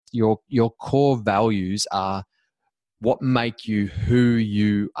your core values are what make you who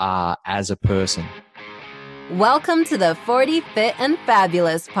you are as a person. Welcome to the 40 Fit and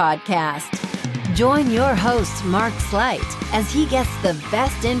Fabulous podcast. Join your host, Mark Slight, as he gets the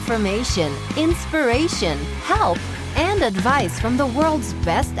best information, inspiration, help, and advice from the world's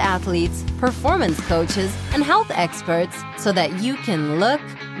best athletes, performance coaches, and health experts so that you can look,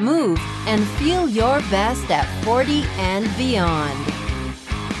 move, and feel your best at 40 and beyond.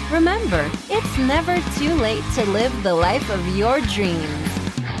 Remember, it's never too late to live the life of your dreams.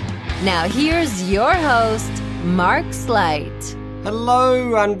 Now here's your host, Mark Slight.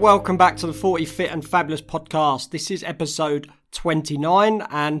 Hello and welcome back to the 40 Fit and Fabulous podcast. This is episode 29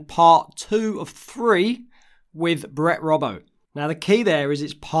 and part 2 of 3 with Robbo. Now the key there is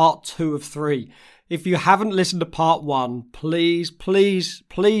it's part 2 of 3. If you haven't listened to part 1, please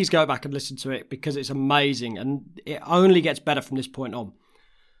go back and listen to it because it's amazing and it only gets better from this point on.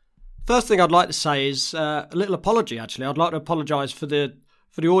 First thing I'd like to say is a little apology actually. I'd like to apologise for the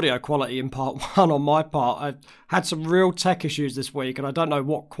audio quality in part 1 on my part. I had some real tech issues this week and I don't know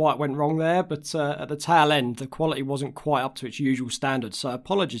what quite went wrong there, but at the tail end, the quality wasn't quite up to its usual standards, so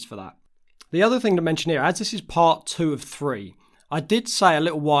apologies for that. The other thing to mention here, as this is part 2 of 3, I did say a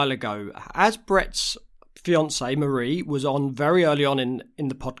little while ago, as Brett's fiancée, Marie, was on very early on in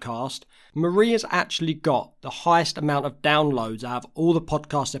the podcast, Marie has actually got the highest amount of downloads out of all the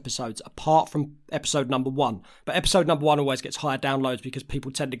podcast episodes, apart from episode number 1. But episode number 1 always gets higher downloads because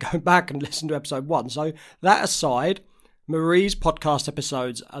people tend to go back and listen to episode 1. So that aside, Marie's podcast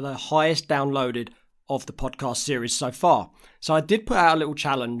episodes are the highest downloaded of the podcast series so far. So I did put out a little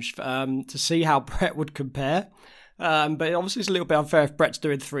challenge to see how Brett would compare. But obviously it's a little bit unfair if Brett's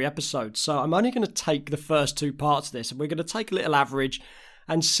doing 3 episodes. So I'm only going to take the first 2 parts of this and we're going to take a little average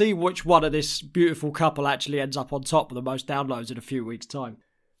and see which one of this beautiful couple actually ends up on top of the most downloads in a few weeks' time.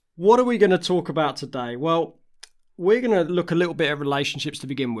 What are we going to talk about today? Well, we're going to look a little bit at relationships to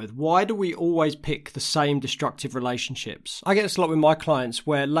begin with. Why do we always pick the same destructive relationships? I get this a lot with my clients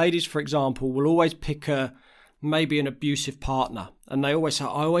where ladies, for example, will always pick maybe an abusive partner. And they always say,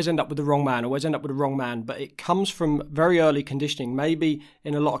 I always end up with the wrong man. But it comes from very early conditioning. Maybe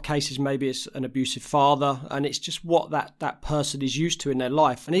in a lot of cases, maybe it's an abusive father. And it's just what that person is used to in their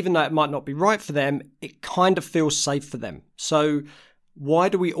life. And even though it might not be right for them, it kind of feels safe for them. So why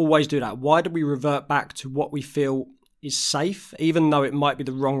do we always do that? Why do we revert back to what we feel is safe, even though it might be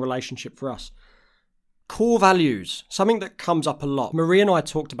the wrong relationship for us? Core values, something that comes up a lot. Marie and I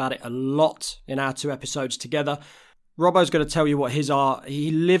talked about it a lot in our 2 episodes together. Robbo's going to tell you what his are.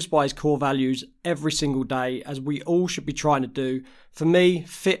 He lives by his core values every single day, as we all should be trying to do. For me,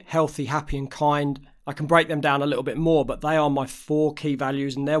 fit, healthy, happy and kind. I can break them down a little bit more, but they are my 4 key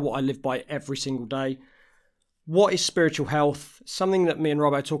values and they're what I live by every single day. What is spiritual health? Something that me and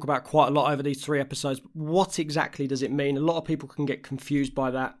Robbo talk about quite a lot over these 3 episodes. What exactly does it mean? A lot of people can get confused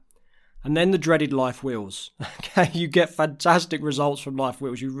by that. And then the dreaded life wheels. Okay, you get fantastic results from life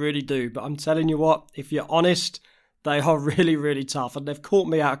wheels, you really do. But I'm telling you what, if you're honest, they are really, really tough. And they've caught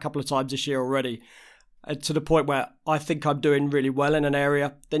me out a couple of times this year already, to the point where I think I'm doing really well in an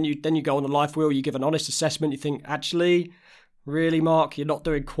area. Then you go on the life wheel, you give an honest assessment, you think, actually, really, Mark, you're not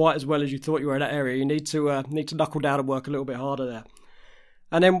doing quite as well as you thought you were in that area. You need to knuckle down and work a little bit harder there.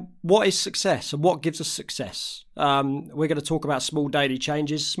 And then what is success and what gives us success? We're going to talk about small daily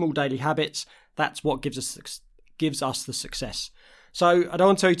changes, small daily habits. That's what gives us the success. So I don't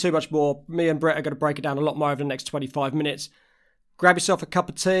want to tell you too much more. Me and Brett are going to break it down a lot more over the next 25 minutes. Grab yourself a cup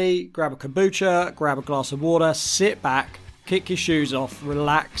of tea, grab a kombucha, grab a glass of water, sit back, kick your shoes off,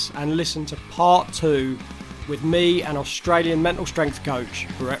 relax and listen to part 2 with me and Australian mental strength coach,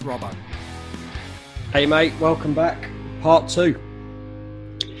 Robbo. Hey mate, welcome back. Part 2.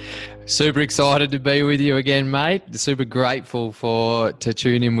 Super excited to be with you again, mate. Super grateful to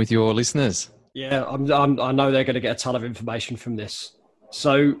tune in with your listeners. Yeah, I know they're going to get a ton of information from this.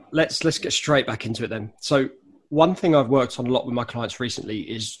 So let's get straight back into it then. So one thing I've worked on a lot with my clients recently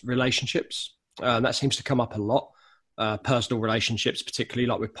is relationships. That seems to come up a lot. Personal relationships, particularly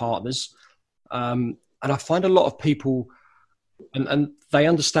like with partners. And I find a lot of people, and they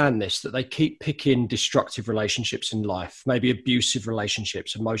understand this, that they keep picking destructive relationships in life, maybe abusive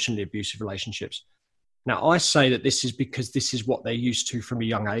relationships, emotionally abusive relationships. Now, I say that this is because this is what they're used to from a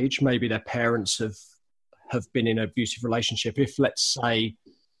young age. Maybe their parents have been in an abusive relationship. If, let's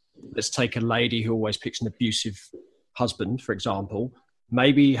take a lady who always picks an abusive husband, for example,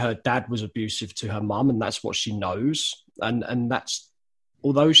 maybe her dad was abusive to her mum and that's what she knows. And that's,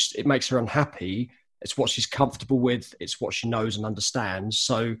 although it makes her unhappy, it's what she's comfortable with. It's what she knows and understands.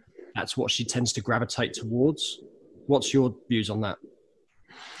 So that's what she tends to gravitate towards. What's your views on that?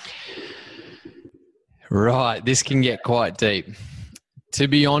 Right. This can get quite deep. To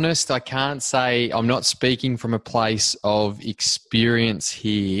be honest, I can't say, I'm not speaking from a place of experience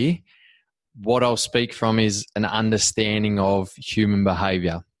here. What I'll speak from is an understanding of human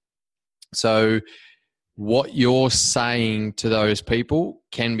behavior. So what you're saying to those people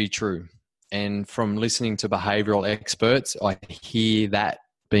can be true. And from listening to behavioral experts, I hear that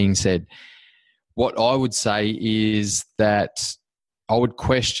being said. What I would say is that I would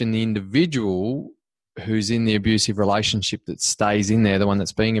question the individual who's in the abusive relationship that stays in there, the one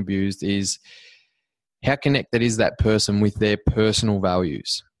that's being abused, is how connected is that person with their personal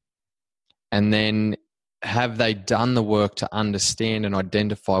values? And then have they done the work to understand and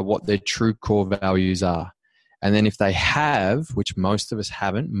identify what their true core values are? And then if they have, which most of us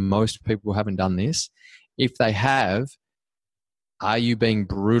haven't, most people haven't done this, if they have, are you being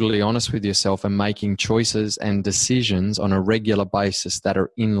brutally honest with yourself and making choices and decisions on a regular basis that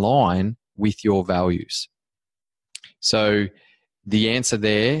are in line with your values? So the answer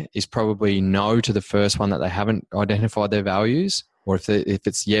there is probably no to the first one, that they haven't identified their values. Or if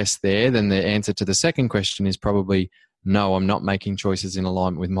it's yes there, then the answer to the second question is probably no, I'm not making choices in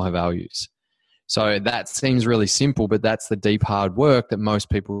alignment with my values. So that seems really simple, but that's the deep, hard work that most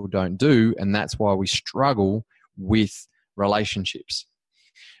people don't do. And that's why we struggle with relationships.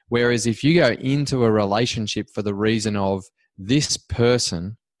 Whereas if you go into a relationship for the reason of this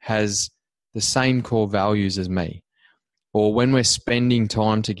person has the same core values as me, or when we're spending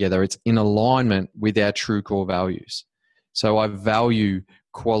time together, it's in alignment with our true core values. So I value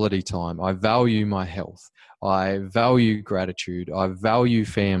quality time. I value my health. I value gratitude. I value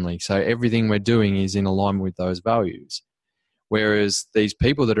family. So everything we're doing is in alignment with those values. Whereas these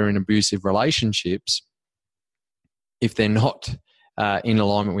people that are in abusive relationships, if they're not in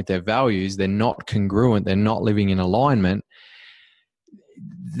alignment with their values, they're not congruent, they're not living in alignment,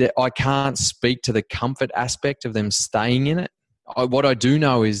 I can't speak to the comfort aspect of them staying in it. What I do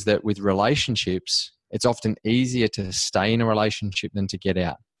know is that with relationships, it's often easier to stay in a relationship than to get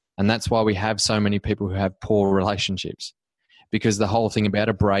out. And that's why we have so many people who have poor relationships, because the whole thing about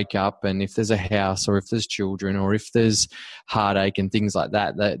a breakup, and if there's a house or if there's children or if there's heartache and things like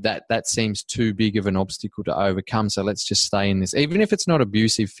that seems too big of an obstacle to overcome. So let's just stay in this, even if it's not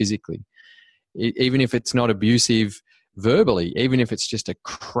abusive physically, even if it's not abusive verbally, even if it's just a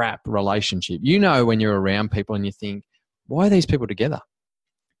crap relationship. You know, when you're around people and you think, why are these people together?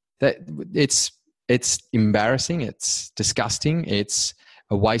 That it's embarrassing, it's disgusting, it's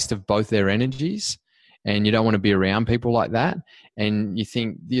a waste of both their energies, and you don't want to be around people like that. And you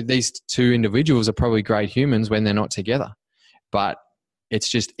think these two individuals are probably great humans when they're not together, but it's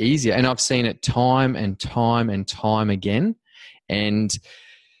just easier. And I've seen it time and time and time again. And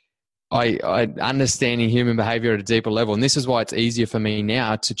I understanding human behavior at a deeper level. And this is why it's easier for me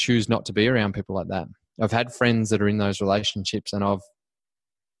now to choose not to be around people like that. I've had friends that are in those relationships and I've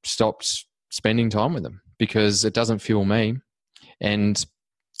stopped spending time with them because it doesn't fuel me. And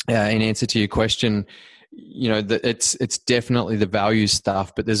in answer to your question, you know, it's definitely the value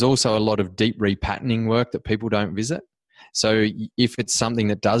stuff, but there's also a lot of deep repatterning work that people don't visit. So if it's something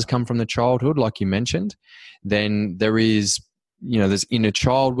that does come from the childhood, like you mentioned, then there is, you know, there's inner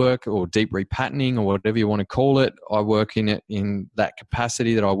child work or deep repatterning or whatever you want to call it. I work in it in that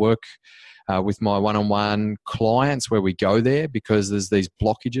capacity that I work with my one-on-one clients, where we go there because there's these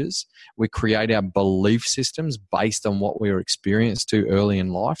blockages. We create our belief systems based on what we were experienced to early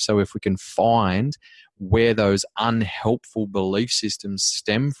in life. So if we can find where those unhelpful belief systems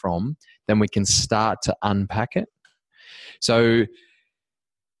stem from, then we can start to unpack it. So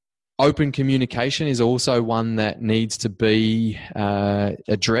open communication is also one that needs to be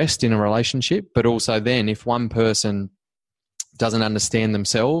addressed in a relationship. But also then, if one person doesn't understand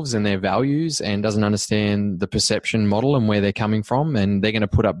themselves and their values and doesn't understand the perception model and where they're coming from, and they're going to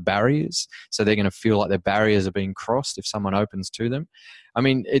put up barriers. So they're going to feel like their barriers are being crossed if someone opens to them. I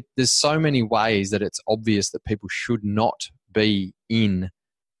mean, there's so many ways that it's obvious that people should not be in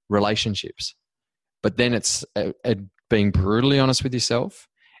relationships. But then it's being brutally honest with yourself,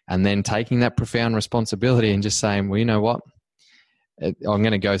 and then taking that profound responsibility and just saying, well, you know what? I'm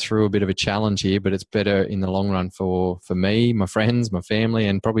going to go through a bit of a challenge here, but it's better in the long run for me, my friends, my family,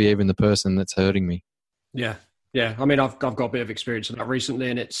 and probably even the person that's hurting me. Yeah. Yeah. I mean, I've got a bit of experience in that recently,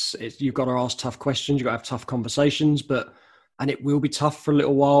 and it's you've got to ask tough questions. You've got to have tough conversations, and it will be tough for a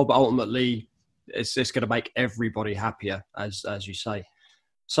little while, but ultimately it's going to make everybody happier, as you say.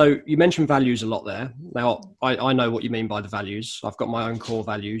 So you mentioned values a lot there. Now, I know what you mean by the values. I've got my own core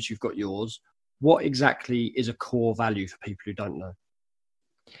values. You've got yours. What exactly is a core value for people who don't know?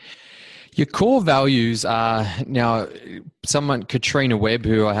 Your core values are now Katrina Webb,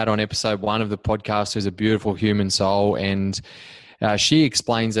 who I had on episode 1 of the podcast, who's a beautiful human soul, and she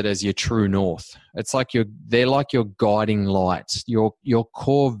explains it as your true north. It's like they're like your guiding lights. Your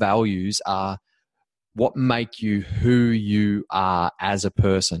core values are what make you who you are as a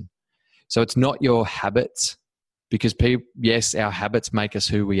person. So it's not your habits, because yes, our habits make us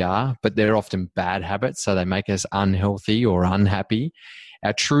who we are, but they're often bad habits, so they make us unhealthy or unhappy.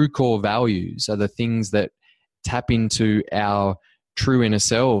 Our true core values are the things that tap into our true inner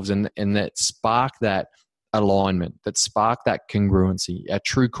selves and that spark that alignment, that spark that congruency. Our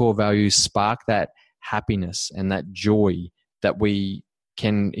true core values spark that happiness and that joy that we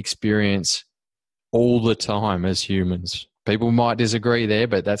can experience all the time as humans. People might disagree there,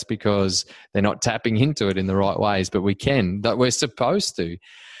 but that's because they're not tapping into it in the right ways, but we can, that we're supposed to.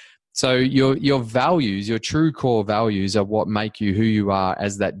 So your values, your true core values are what make you who you are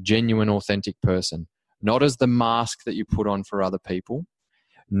as that genuine, authentic person, not as the mask that you put on for other people,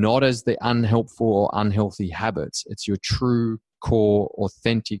 not as the unhelpful or unhealthy habits. It's your true core,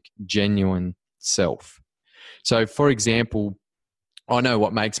 authentic, genuine self. So for example, I know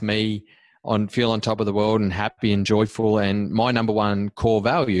what makes me feel on top of the world and happy and joyful. And my number one core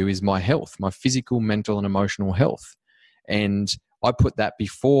value is my health, my physical, mental, and emotional health. And I put that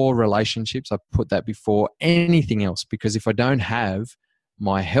before relationships. I put that before anything else, because if I don't have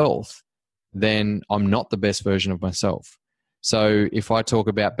my health, then I'm not the best version of myself. So if I talk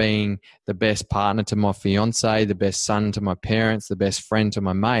about being the best partner to my fiance, the best son to my parents, the best friend to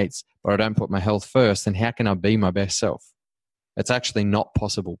my mates, but I don't put my health first, then how can I be my best self? It's actually not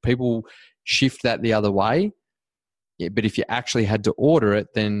possible. People shift that the other way. Yeah, but if you actually had to order it,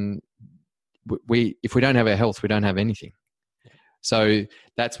 then if we don't have our health, we don't have anything. So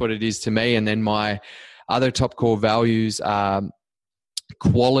that's what it is to me. And then my other top core values are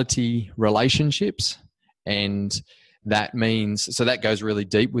quality relationships. And that means, so that goes really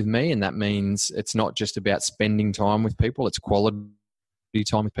deep with me. And that means it's not just about spending time with people. It's quality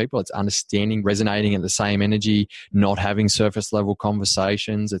time with people. It's understanding, resonating at the same energy, not having surface level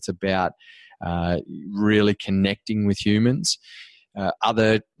conversations. It's about really connecting with humans.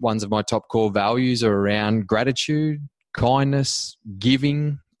 Other ones of my top core values are around gratitude, kindness,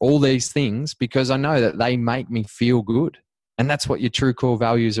 giving, all these things, because I know that they make me feel good. And that's what your true core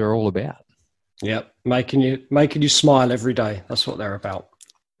values are all about. Yep. Making you smile every day. That's what they're about.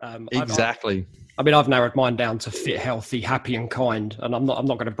 Exactly. I've narrowed mine down to fit, healthy, happy, and kind. And I'm not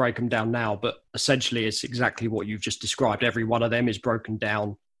going to break them down now, but essentially it's exactly what you've just described. Every one of them is broken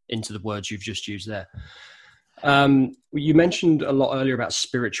down into the words you've just used there. You mentioned a lot earlier about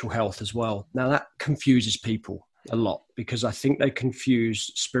spiritual health as well. Now that confuses people a lot, because I think they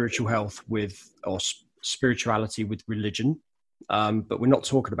confuse spiritual health or spirituality with religion. But we're not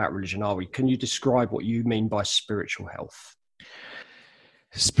talking about religion, are we? Can you describe what you mean by spiritual health?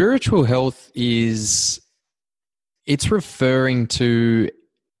 Spiritual health it's referring to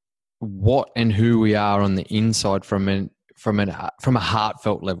what and who we are on the inside from a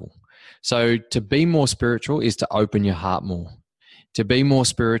heartfelt level. So to be more spiritual is to open your heart more. To be more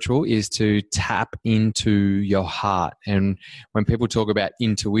spiritual is to tap into your heart. And when people talk about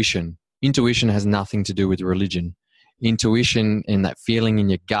intuition has nothing to do with religion. Intuition and that feeling in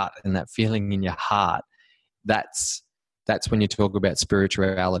your gut and that feeling in your heart, that's when you talk about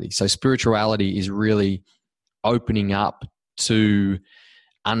spirituality. So spirituality is really opening up to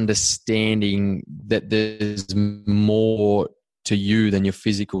understanding that there's more to you than your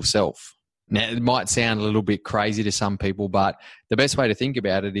physical self. Now, it might sound a little bit crazy to some people, but the best way to think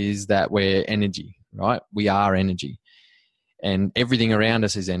about it is that we're energy, right? We are energy. And everything around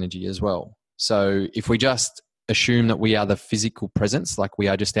us is energy as well. So if we just assume that we are the physical presence, like we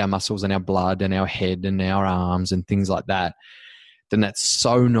are just our muscles and our blood and our head and our arms and things like that, then that's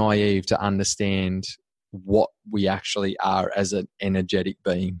so naive to understand what we actually are as an energetic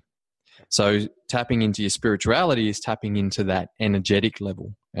being. So tapping into your spirituality is tapping into that energetic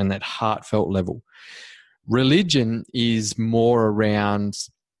level and that heartfelt level. Religion is more around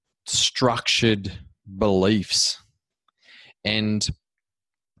structured beliefs. And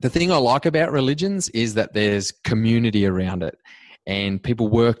the thing I like about religions is that there's community around it and people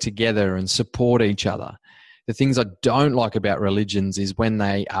work together and support each other. The things I don't like about religions is when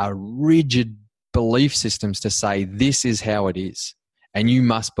they are rigid belief systems to say this is how it is and you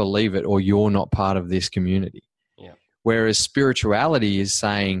must believe it or you're not part of this community. Yeah. Whereas spirituality is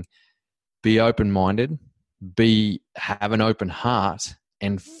saying be open-minded, have an open heart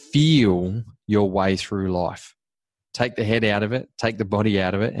and feel your way through life. Take the head out of it, take the body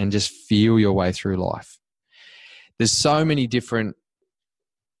out of it, and just feel your way through life. There's so many different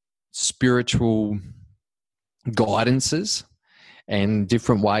spiritual guidances and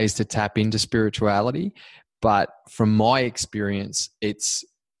different ways to tap into spirituality. But from my experience, it's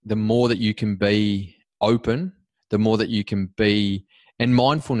the more that you can be open, the more that you can be, and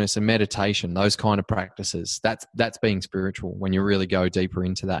mindfulness and meditation, those kind of practices, that's being spiritual when you really go deeper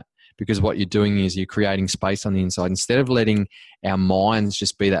into that. Because what you're doing is you're creating space on the inside. Instead of letting our minds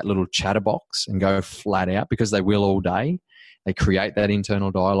just be that little chatterbox and go flat out, because they will all day, they create that internal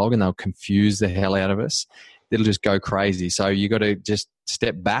dialogue and they'll confuse the hell out of us. It'll just go crazy. So you got to just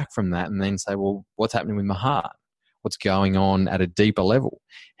step back from that and then say, well, what's happening with my heart? What's going on at a deeper level?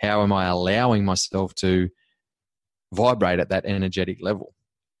 How am I allowing myself to vibrate at that energetic level?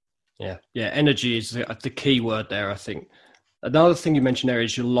 Yeah. Energy is the key word there, I think. Another thing you mentioned there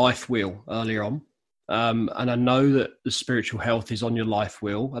is your life wheel earlier on. And I know that the spiritual health is on your life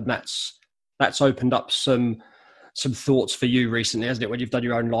wheel, and that's opened up some thoughts for you recently, hasn't it? When you've done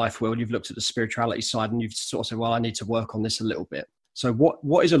your own life wheel, you've looked at the spirituality side and you've sort of said, well, I need to work on this a little bit. So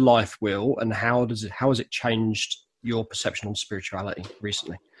what is a life wheel, and how has it changed your perception on spirituality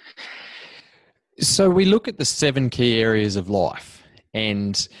recently? So we look at the 7 key areas of life,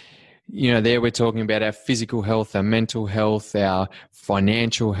 and there we're talking about our physical health, our mental health, our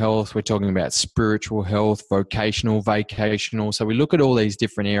financial health. We're talking about spiritual health, vocational, vacational. So we look at all these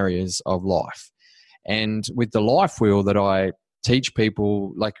different areas of life. And with the life wheel that I teach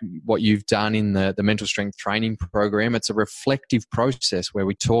people, like what you've done in the mental strength training program, it's a reflective process where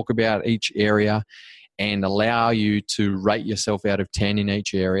we talk about each area and allow you to rate yourself out of 10 in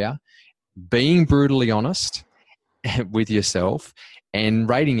each area, being brutally honest with yourself and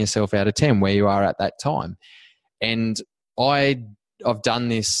rating yourself out of 10 where you are at that time. And I've done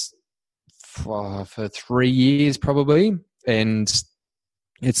this for 3 years probably, and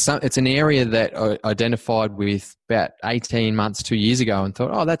it's an area that I identified with about 18 months, 2 years ago, and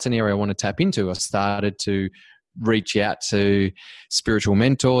thought, that's an area I want to tap into. I started to reach out to spiritual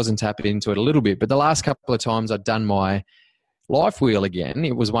mentors and tap into it a little bit. But the last couple of times I'd done my life wheel again,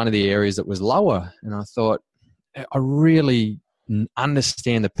 it was one of the areas that was lower. And I thought, I really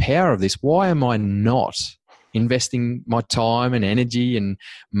understand the power of this. Why am I not investing my time and energy and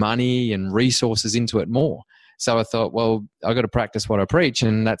money and resources into it more? So I thought, well, I've got to practice what I preach,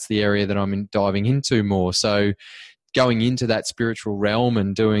 and that's the area that I'm diving into more. So going into that spiritual realm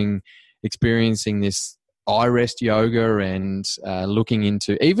and experiencing this I-rest yoga and looking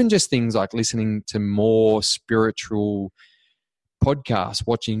into even just things like listening to more spiritual podcasts,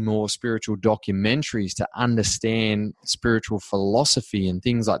 watching more spiritual documentaries to understand spiritual philosophy and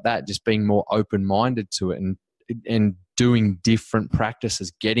things like that, just being more open-minded to it and doing different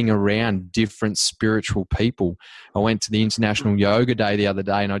practices, getting around different spiritual people. I went to the International Yoga Day the other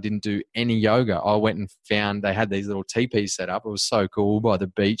day and I didn't do any yoga. I went and found they had these little teepees set up. It was so cool by the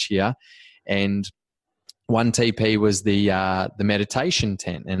beach here. And one TP was the meditation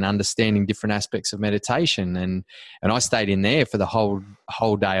tent and understanding different aspects of meditation. And I stayed in there for the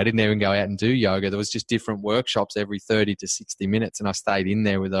whole day. I didn't even go out and do yoga. There was just different workshops every 30 to 60 minutes. And I stayed in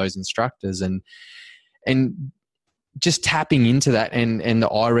there with those instructors and just tapping into that and the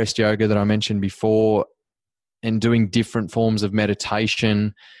I-rest yoga that I mentioned before and doing different forms of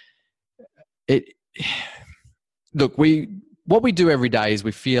meditation. What we do every day is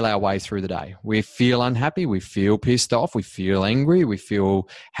we feel our way through the day. We feel unhappy. We feel pissed off. We feel angry. We feel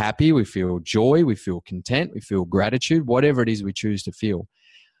happy. We feel joy. We feel content. We feel gratitude, whatever it is we choose to feel.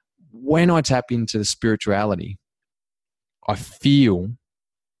 When I tap into the spirituality, I feel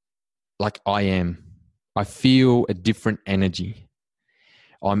like I am. I feel a different energy.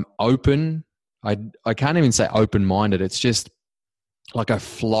 I'm open. I can't even say open-minded. It's just like I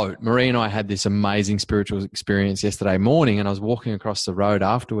float. Marie and I had this amazing spiritual experience yesterday morning, and I was walking across the road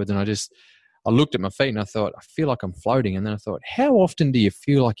afterwards, and I looked at my feet and I thought, I feel like I'm floating. And then I thought, how often do you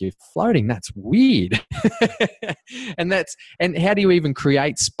feel like you're floating? That's weird. and how do you even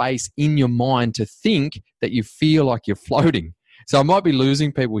create space in your mind to think that you feel like you're floating? So I might be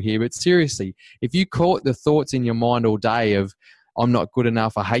losing people here, but seriously, if you caught the thoughts in your mind all day of, I'm not good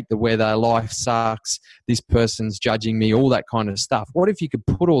enough, I hate the weather, life sucks, this person's judging me, all that kind of stuff. What if you could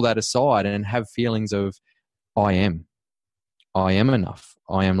put all that aside and have feelings of, I am enough,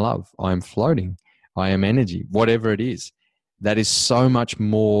 I am love, I am floating, I am energy, whatever it is. That is so much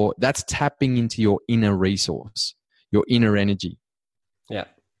more, that's tapping into your inner resource, your inner energy. Yeah,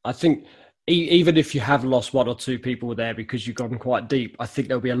 I think even if you have lost one or two people there because you've gone quite deep, I think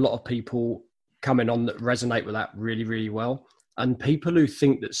there'll be a lot of people coming on that resonate with that really, really well. And people who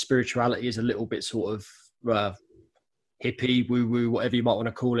think that spirituality is a little bit sort of hippie, woo-woo, whatever you might want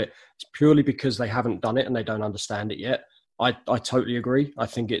to call it, it's purely because they haven't done it and they don't understand it yet. I totally agree. I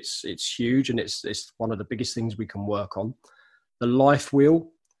think it's huge, and it's one of the biggest things we can work on. The life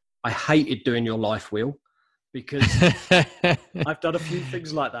wheel. I hated doing your life wheel because I've done a few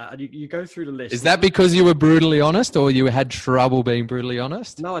things like that, and you go through the list. Is that because you were brutally honest, or you had trouble being brutally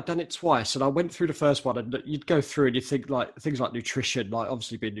honest? No, I'd done it twice, and I went through the first one, and you'd go through and you think like things like nutrition, like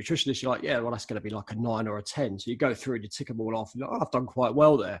obviously being a nutritionist, you're like, yeah, well, that's going to be like a 9 or a 10. So you go through and you tick them all off, and you're like, oh, I've done quite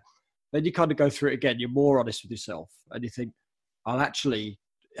well there. Then you kind of go through it again. You're more honest with yourself, and you think, I'll actually,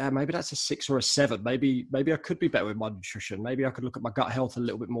 maybe that's a 6 or a 7. Maybe I could be better with my nutrition. Maybe I could look at my gut health a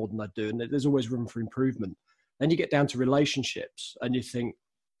little bit more than I do. And there's always room for improvement. Then you get down to relationships, and you think,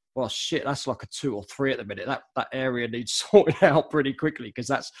 well, shit, that's like a 2 or 3 at the minute. That area needs sorting out pretty quickly, because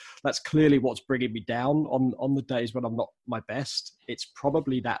that's clearly what's bringing me down on the days when I'm not my best. It's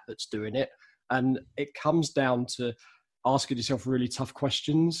probably that's doing it. And it comes down to asking yourself really tough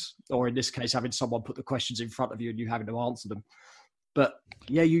questions, or in this case, having someone put the questions in front of you and you having to answer them. But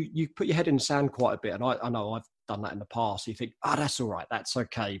yeah, you put your head in the sand quite a bit. And I know I've done that in the past. You think, oh, that's all right. That's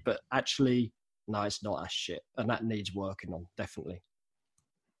okay. But actually, no, it's not. That's shit. And that needs working on, definitely.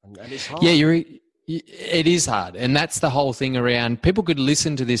 And it's hard. Yeah, it is hard. And that's the whole thing around, people could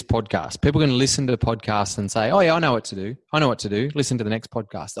listen to this podcast. People can listen to the podcast and say, oh yeah, I know what to do. I know what to do. Listen to the next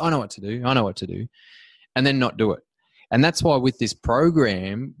podcast. I know what to do. I know what to do. And then not do it. And that's why with this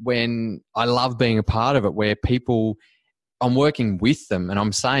program, when I love being a part of it, where people, I'm working with them and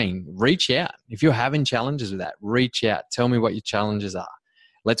I'm saying, reach out. If you're having challenges with that, reach out. Tell me what your challenges are.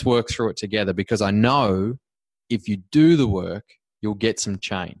 Let's work through it together, because I know if you do the work, you'll get some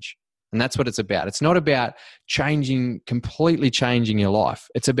change. And that's what it's about. It's not about completely changing your life.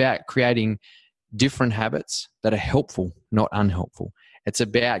 It's about creating different habits that are helpful, not unhelpful. It's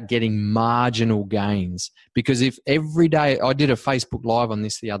about getting marginal gains, because if every day, I did a Facebook Live on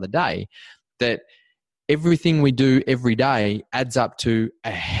this the other day, that everything we do every day adds up to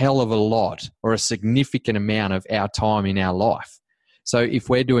a hell of a lot, or a significant amount of our time in our life. So if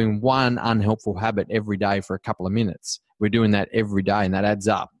we're doing one unhelpful habit every day for a couple of minutes, we're doing that every day, and that adds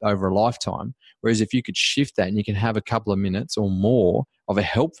up over a lifetime. Whereas if you could shift that and you can have a couple of minutes or more of a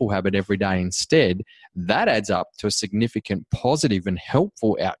helpful habit every day instead, that adds up to a significant positive and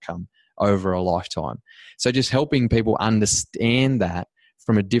helpful outcome over a lifetime. So just helping people understand that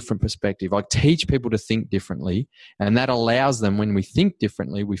from a different perspective. I teach people to think differently, and that allows them, when we think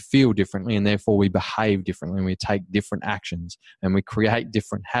differently, we feel differently, and therefore we behave differently, and we take different actions, and we create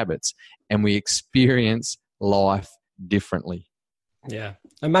different habits, and we experience life differently. Yeah.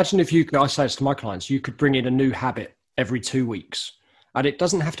 Imagine if you could, I say this to my clients, you could bring in a new habit every 2 weeks. And it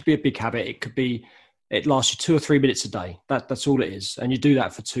doesn't have to be a big habit. It could be, it lasts you 2 or 3 minutes a day. That's all it is. And you do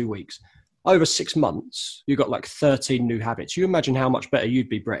that for 2 weeks. Over 6 months, you've got like 13 new habits. You imagine how much better you'd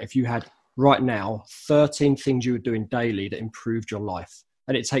be, Brett, if you had right now 13 things you were doing daily that improved your life.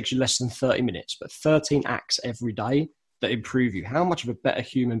 And it takes you less than 30 minutes, but 13 acts every day that improve you. How much of a better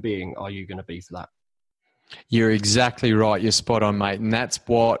human being are you going to be for that? You're exactly right. You're spot on, mate. And that's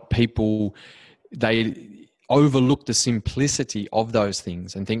what people, they overlook the simplicity of those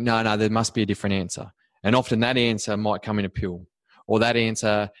things and think, no, there must be a different answer. And often that answer might come in a pill, or that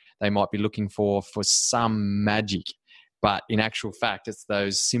answer they might be looking for some magic. But in actual fact, it's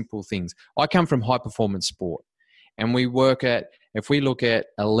those simple things. I come from high performance sport, and if we look at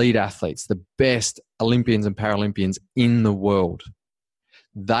elite athletes, the best Olympians and Paralympians in the world,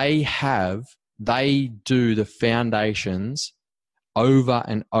 they do the foundations over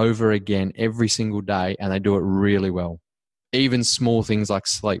and over again every single day, and they do it really well. Even small things like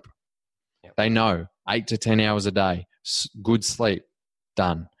sleep. Yep. They know 8 to 10 hours a day, good sleep,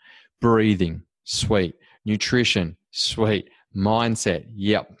 done. Breathing, sweet. Nutrition, sweet. Mindset,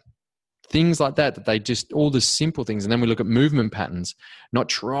 yep. Things like that they just, all the simple things. And then we look at movement patterns, not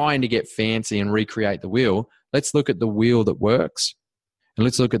trying to get fancy and recreate the wheel. Let's look at the wheel that works. And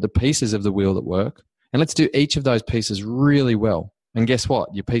let's look at the pieces of the wheel that work. And let's do each of those pieces really well. And guess what?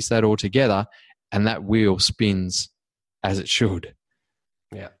 You piece that all together and that wheel spins as it should.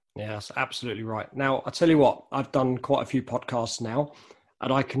 Yeah, that's absolutely right. Now, I'll tell you what, I've done quite a few podcasts now,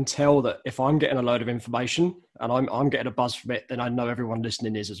 and I can tell that if I'm getting a load of information and I'm getting a buzz from it, then I know everyone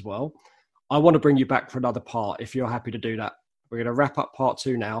listening is as well. I want to bring you back for another part if you're happy to do that. We're going to wrap up part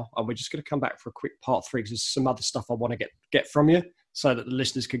 2 now, and we're just going to come back for a quick part 3 because there's some other stuff I want to get from you so that the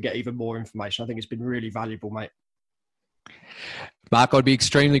listeners can get even more information. I think it's been really valuable, mate. Mark, I'd be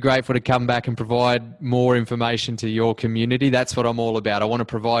extremely grateful to come back and provide more information to your community. That's what I'm all about. I want to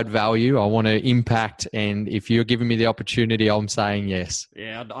provide value. I want to impact. And if you're giving me the opportunity, I'm saying yes.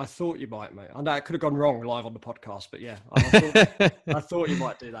 Yeah, I thought you might, mate. I know it could have gone wrong live on the podcast, but yeah, I thought you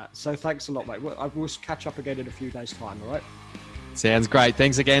might do that. So thanks a lot, mate. We'll catch up again in a few days' time, all right? Sounds great.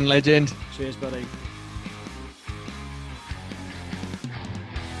 Thanks again, legend. Cheers, buddy.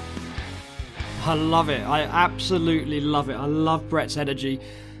 I love it. I absolutely love it. I love Brett's energy.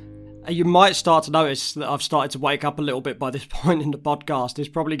 You might start to notice that I've started to wake up a little bit by this point in the podcast. It's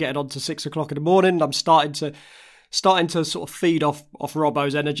probably getting on to 6 o'clock in the morning. I'm starting to sort of feed off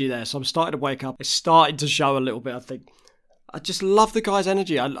Robbo's energy there. So I'm starting to wake up. It's starting to show a little bit, I think. I just love the guy's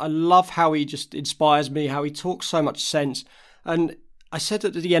energy. I love how he just inspires me, how he talks so much sense. And I said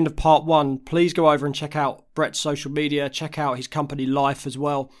at the end of part 1, please go over and check out Brett's social media, check out his company Life as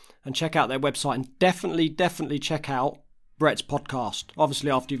well, and check out their website, and definitely check out Brett's podcast. Obviously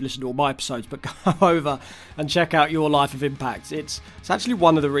after you've listened to all my episodes, but go over and check out Your Life of Impact. It's actually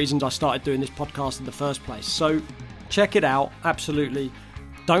one of the reasons I started doing this podcast in the first place. So check it out, absolutely.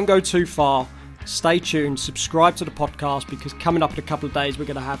 Don't go too far. Stay tuned, subscribe to the podcast, because coming up in a couple of days we're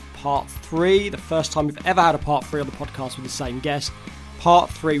going to have part 3, the first time we've ever had a part 3 on the podcast with the same guest.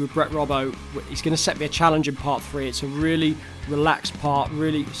 Part 3 with Brett Robbo. He's going to set me a challenge in part 3. It's a really relaxed part,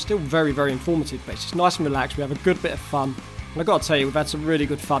 really still very, very informative, but it's just nice and relaxed. We have a good bit of fun. And I've got to tell you, we've had some really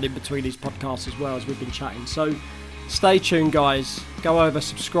good fun in between these podcasts as well as we've been chatting. So stay tuned, guys. Go over,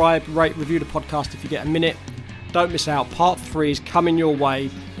 subscribe, rate, review the podcast if you get a minute. Don't miss out. Part 3 is coming your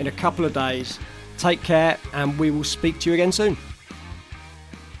way in a couple of days. Take care, and we will speak to you again soon.